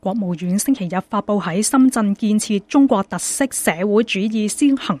國務院星期日發佈喺深圳建設中國特色社會主義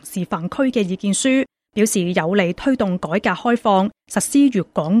先行示範區嘅意見書，表示有利推動改革開放、實施粵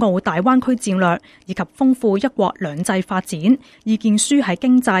港澳大灣區戰略以及豐富一國兩制發展。意見書喺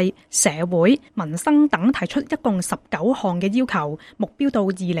經濟、社會、民生等提出一共19項嘅要求，目標到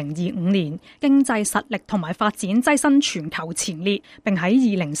2025年經濟實力同埋發展躋身全球前列，並喺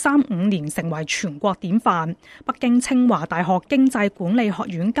2035年成為全國典範。北京清華大學經濟管理學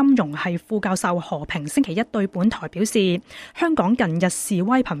院金融系副教授何平星期一對本台表示，香港近日示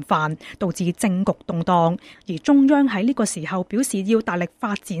威頻繁，導致政局動盪，而中央喺呢個時候表示要大力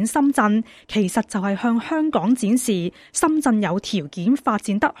發展深圳，其實就係向香港展示深圳有條件發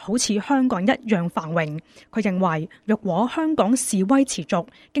展得好似香港一樣繁榮。佢認為，若果香港示威持續，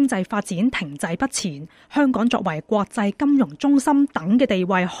經濟發展停滯不前，香港作為國際金融中心等嘅地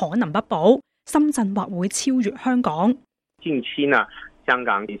位可能不保，深圳或會超越香港。近期呢，香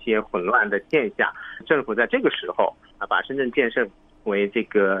港一些混亂的現象，政府在這個時候把深圳建設為這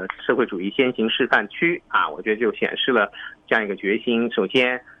個社會主義先行示範區我覺得就顯示了這樣一個決心。首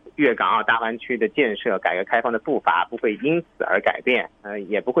先，粵港澳大灣區的建設、改革開放的步伐不會因此而改變，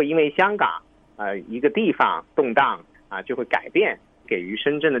也不會因為香港一個地方動盪就會改變給予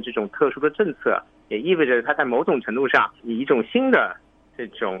深圳的這種特殊的政策，也意味着它在某種程度上以一種新的這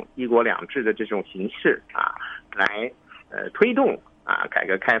種一國兩制的這種形式來推動改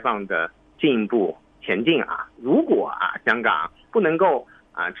革開放的進一步前進如果香港不能夠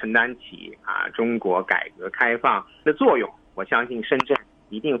承擔起中國改革開放的作用，我相信深圳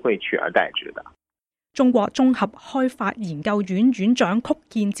一定會取而代之的。中國綜合開發研究院院長曲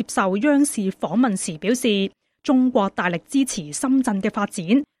建接受央視訪問時表示，中國大力支持深圳嘅發展，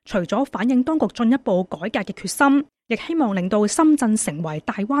除咗反映當局進一步改革嘅決心，亦希望令到深圳成為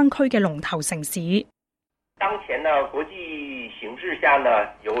大灣區嘅龍頭城市。當前呢，國際形勢下呢，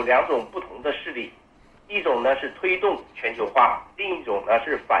有兩種不同的勢力，一種呢是推動全球化，另一種呢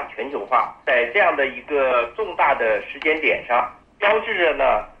是反全球化。在這樣的一個重大的時間點上，標誌着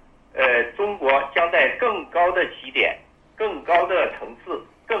呢，中國將在更高的起點、更高的層次、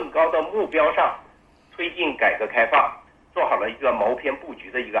更高的目標上推進改革開放，做好了一個謀篇布局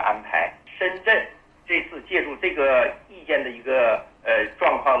的一個安排。深圳這次借助這個意見的一個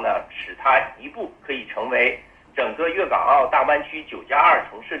狀況呢，使它一步可以成為整個粵港澳大灣區9+2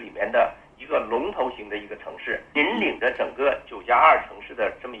城市裏面的一個龍頭型的一個城市，引領着整個9+2城市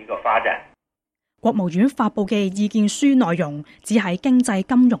的這麼一個發展。國務院發佈嘅意見書內容，只喺經濟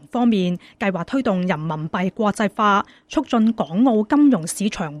金融方面計劃推動人民幣國際化，促進港澳金融市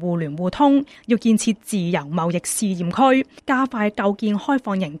場互聯互通，要建設自由貿易試驗區，加快構建開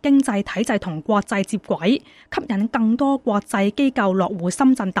放型經濟體制同國際接軌，吸引更多國際機構落戶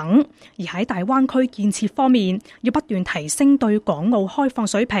深圳等。而喺大灣區建設方面，要不斷提升對港澳開放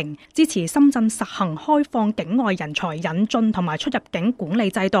水平，支持深圳實行開放境外人才引進同埋出入境管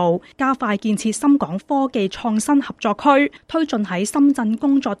理制度，加快建設深港科技創新合作區，推進喺深圳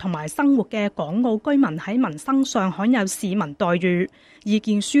工作同埋生活嘅港澳居民喺民生上享有市民待遇。意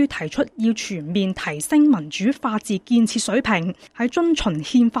見書提出要全面提升民主法治建設水平，喺遵循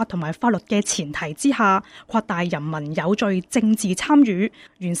憲法同埋法律嘅前提之下，擴大人民有序政治參與，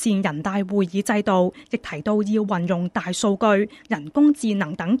完善人大會議制度，亦提到要運用大數據、人工智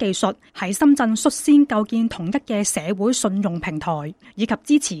能等技術，喺深圳率先構建統一嘅社會信用平台，以及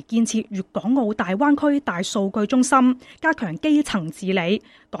支持建設粵港澳大灣區大數據中心，加強基層治理，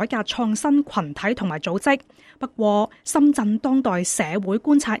改革創新群體同埋組織。不過，深圳當代社會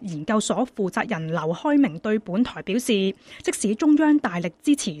觀察研究所負責人劉開明對本台表示，即使中央大力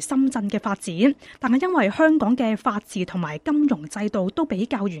支持深圳嘅發展，但係因為香港嘅法治同埋金融制度都比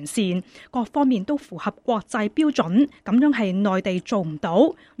較完善，各方面都符合國際標準，咁樣係內地做唔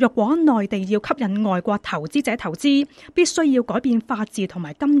到。若果內地要吸引外國投資者投資，必須要改變法治同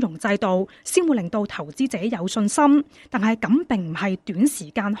埋金融制度，先會令到投資者有信心。但係咁並唔係短時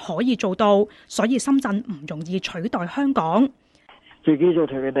間可以做到，所以深圳唔容易取代香港。最基礎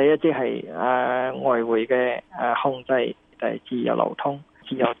條件第一，即係外匯嘅控制，自由流通、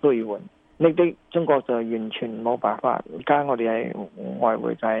自由兌換。呢啲中國就完全冇辦法。而家我哋係外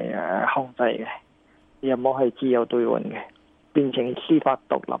匯就係控制嘅，又冇係自由兌換嘅，變成司法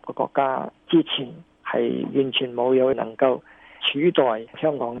獨立嘅國家。之前係完全冇有能夠取代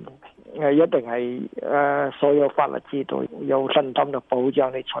香港。一定係所有法律制度有信心嘅保障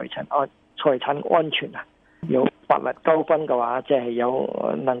你財產安全啊！有法律糾紛嘅話，即係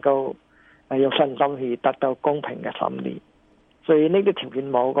有能夠有信心去得到公平嘅審理。所以呢啲條件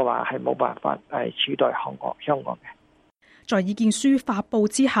冇嘅話，係冇辦法係取代香港嘅。在意見書發布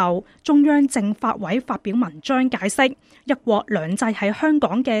之後，中央政法委發表文章解釋，一國兩制喺香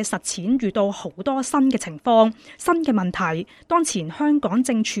港嘅實踐遇到好多新嘅情況、新嘅問題。當前香港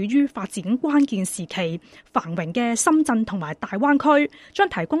正處於發展關鍵時期，繁榮嘅深圳同埋大灣區將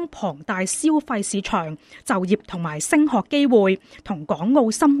提供龐大消費市場、就業同埋升學機會，同港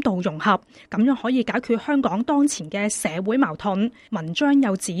澳深度融合，咁樣可以解決香港當前嘅社會矛盾。文章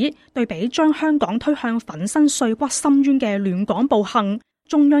又指，對比將香港推向粉身碎骨深淵嘅亂港暴行，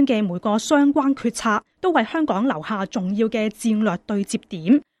中央嘅每個相關決策都為香港留下重要嘅戰略對接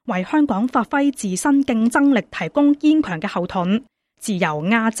點，為香港發揮自身競爭力提供堅強嘅後盾。自由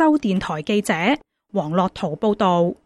亞洲電台記者黃樂圖報道。